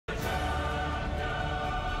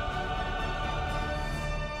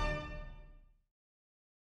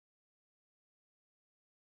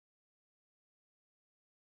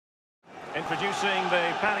Introducing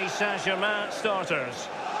the Paris Saint-Germain starters.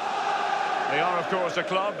 They are, of course, a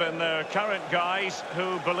club in their current guise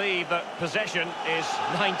who believe that possession is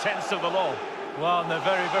 9/10 of the law. Well, and they're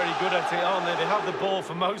very, very good at it, aren't they? They have the ball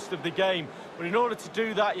for most of the game. But in order to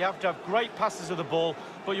do that, you have to have great passes of the ball,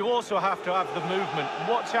 but you also have to have the movement. And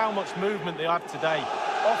watch how much movement they have today.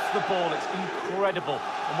 Off the ball, it's incredible.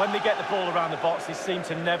 And when they get the ball around the box, they seem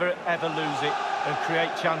to never, ever lose it and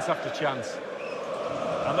create chance after chance.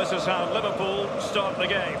 And this is how Liverpool start the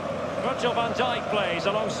game. Virgil van Dijk plays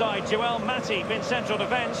alongside Joel Matip in central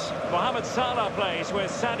defence. Mohamed Salah plays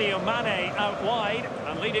with Sadio Mane out wide.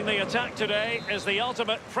 And leading the attack today is the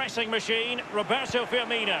ultimate pressing machine, Roberto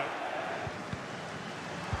Firmino.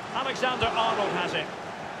 Alexander-Arnold has it.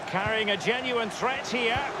 Carrying a genuine threat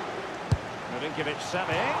here.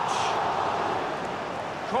 Milinkovic-Savic.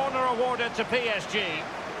 Corner awarded to PSG.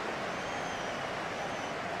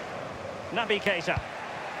 Naby Keita.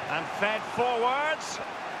 And fed forwards.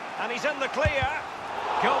 And he's in the clear.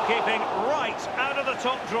 Goalkeeping right out of the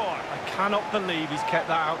top drawer. I cannot believe he's kept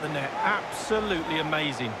that out the net. Absolutely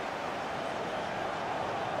amazing.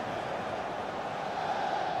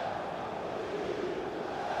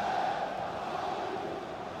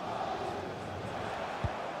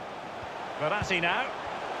 Verratti now.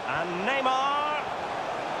 And Neymar.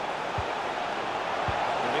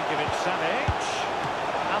 Milinkovic-Savic.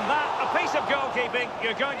 And that, a piece of goalkeeping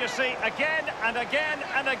you're going to see again and again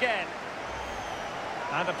and again.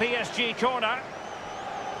 And a PSG corner.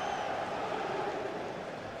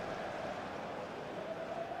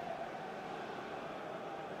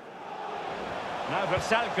 Now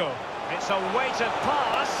Versalco. It's a weighted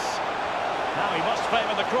pass. Now he must play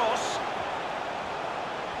with the cross.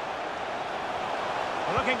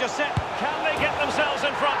 Looking to set. Can they get themselves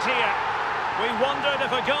in front here? We wondered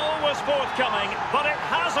if a goal was forthcoming, but it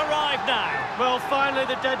has arrived now. Well, finally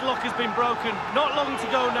the deadlock has been broken. Not long to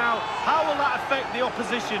go now. How will that affect the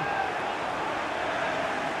opposition?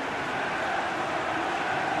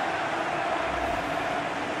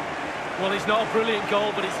 Well, it's not a brilliant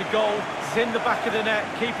goal, but it's a goal. It's in the back of the net.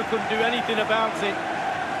 Keeper couldn't do anything about it.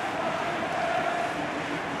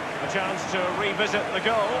 A chance to revisit the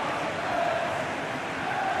goal.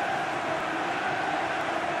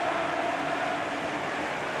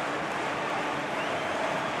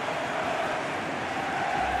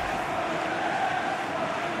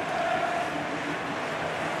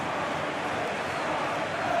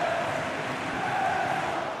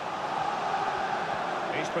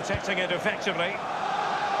 Protecting it effectively.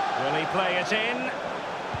 Will he play it in?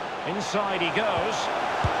 Inside he goes.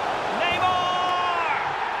 Neymar!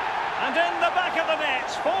 And in the back of the net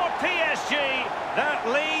for PSG. That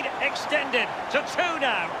lead extended to 2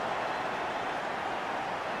 now.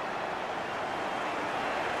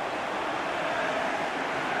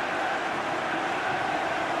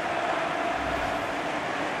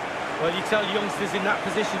 Well, you tell youngsters in that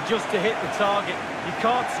position just to hit the target. You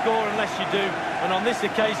can't score unless you do. And on this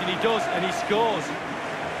occasion he does, and he scores.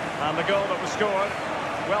 And the goal that was scored,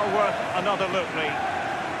 well worth another look, Lee.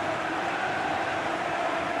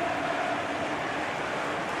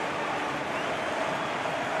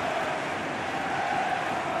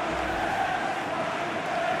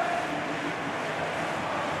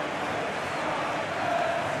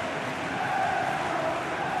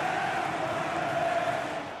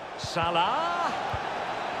 Salah.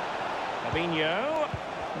 Fabinho.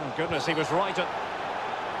 Oh, goodness, he was right at...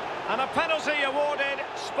 And a penalty awarded.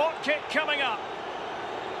 Spot kick coming up.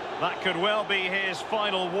 That could well be his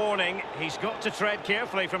final warning. He's got to tread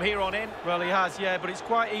carefully from here on in. Well, he has, yeah, but it's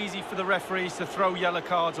quite easy for the referees to throw yellow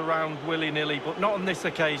cards around willy-nilly, but not on this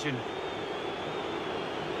occasion.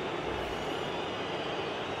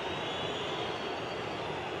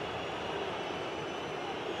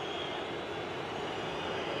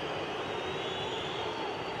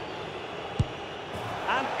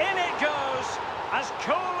 And in it goes, as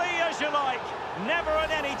coolly as you like. Never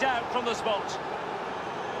in any doubt from the spot.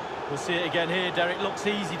 We'll see it again here, Derek. Looks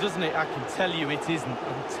easy, doesn't it? I can tell you it isn't.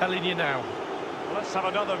 I'm telling you now. Well, let's have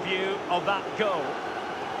another view of that goal.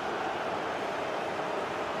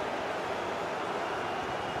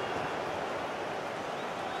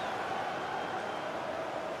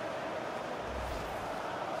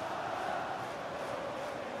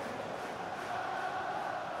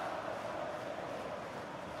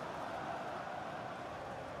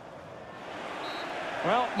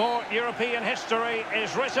 Well, more European history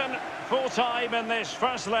is written full-time in this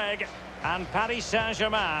first leg. And Paris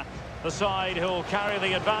Saint-Germain, the side who'll carry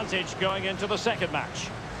the advantage going into the second match.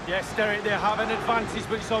 Yes, Derek, they have an advantage,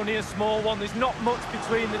 but it's only a small one. There's not much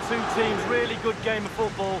between the two teams. Really good game of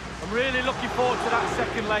football. I'm really looking forward to that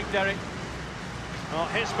second leg, Derek. Well,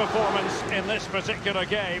 his performance in this particular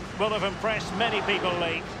game will have impressed many people,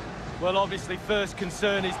 Lee. Well, obviously, first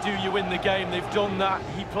concern is, do you win the game? They've done that.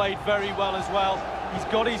 He played very well as well. He's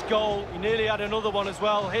got his goal. He nearly had another one as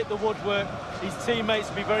well, hit the woodwork. His teammates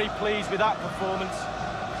will be very pleased with that performance.